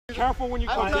Careful when you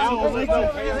come down. Legs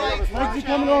are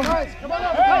coming on. Come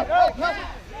on.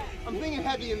 I'm thinking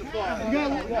heavy in the fall. You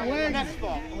got legs. Next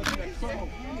fall.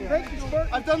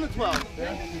 I've done the 12.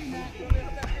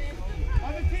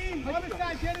 Other team, other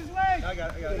side, get his leg. I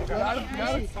got it. Got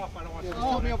it. Tough, I don't want to.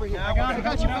 Help me over here. I got you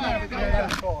back. I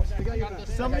got your back.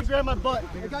 Somebody grab my butt.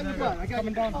 I got your butt. I got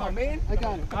your down. Oh, man. I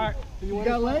got it. All right. You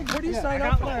got legs? Where do you sign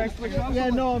up up for? Yeah,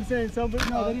 no, I'm saying somebody.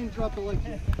 No, they didn't drop the leg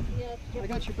yet. I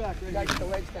got your back. Right, get the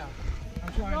legs down.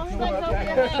 I'm trying to.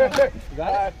 You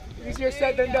got it? Easier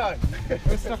said than done.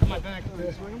 It's stuck in my back.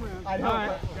 Swing them around.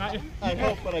 I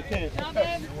hope, but I can't.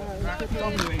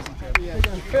 Don't be lazy,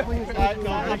 All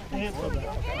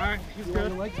right, he's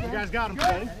good. You guys got him.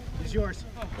 Ready? It's yours.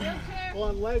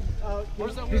 On leg.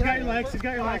 He's got your legs. He's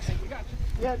got your legs.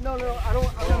 Yeah, no, I don't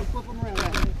want to flip him around.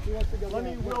 He wants to go. Let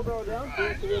me wheelbarrow down.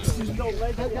 There's no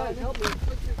leg. Guys, help me.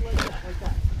 Put your leg up like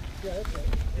that. Yeah, that's right.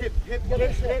 Hip.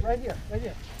 Right here.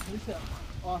 Reset.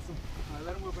 Awesome. All right,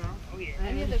 let him move around. Oh, yeah.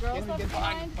 Any of the girls left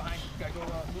behind. behind? You gotta go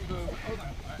move. Hold on.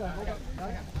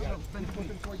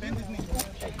 Bend his knee.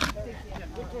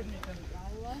 Look towards me.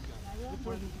 Look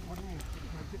towards me.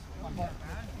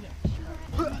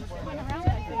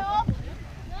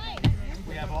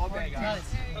 We have all day, guys.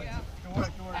 Good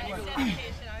work. I need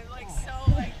dedication. I'm like so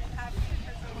happy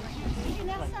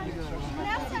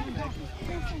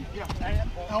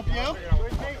Help you?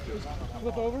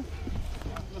 Flip over.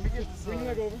 Let me get this. Bring your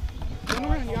leg over. Turn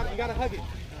around. You gotta hug it.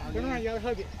 Turn around. You gotta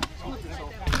hug it.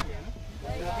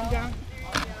 Come down.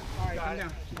 All right, come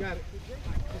down. You got it.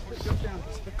 Just jump down.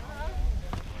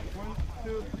 1,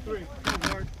 2, 3.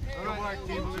 Good work. Good work,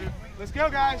 team leader. Let's go,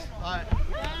 guys. All right. I'm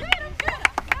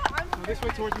good. Go this way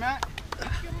towards Matt. Good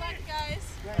luck, guys.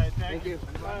 Thank you.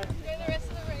 Enjoy the rest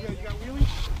of the race. You got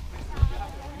wheelies?